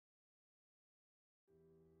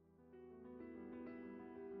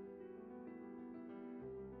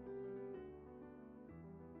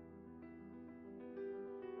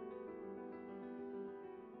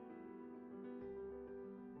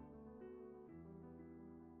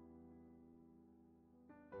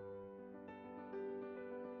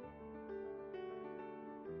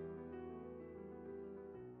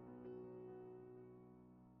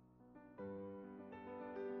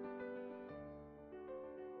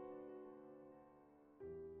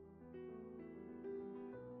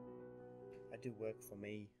do work for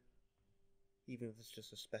me, even if it's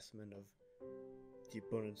just a specimen of the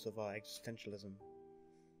abundance of our existentialism.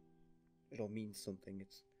 It all means something,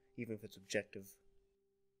 even if it's objective.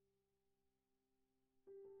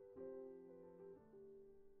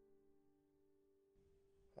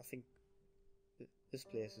 I think this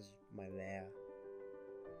place is my lair.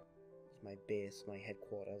 It's my base, my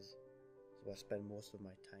headquarters. It's where I spend most of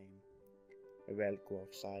my time. I rarely go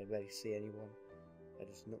outside, rarely see anyone. I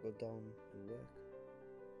just knuckle down and work.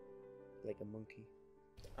 Like a monkey.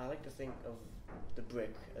 I like to think of the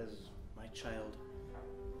brick as my child.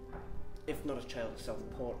 If not a child's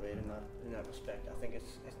self-portrait in that respect, I think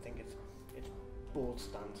its bold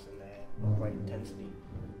stance and upright intensity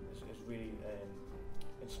is really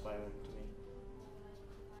inspiring to me.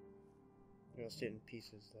 There are certain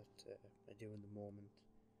pieces that I do in the moment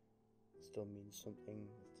still means something,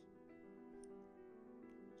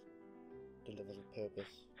 that delivers a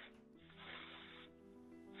purpose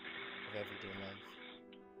of everyday life.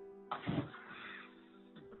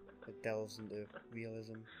 It delves into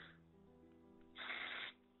realism.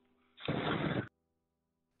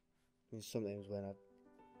 There's sometimes when I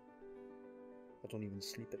don't even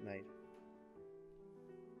sleep at night,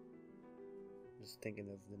 just thinking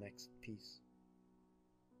of the next piece.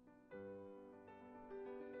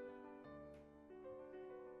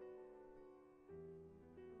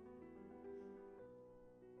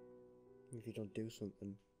 If you don't do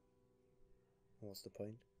something, what's the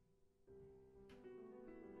point?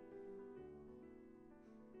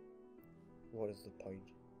 What is the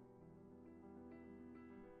point?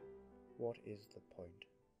 What is the point?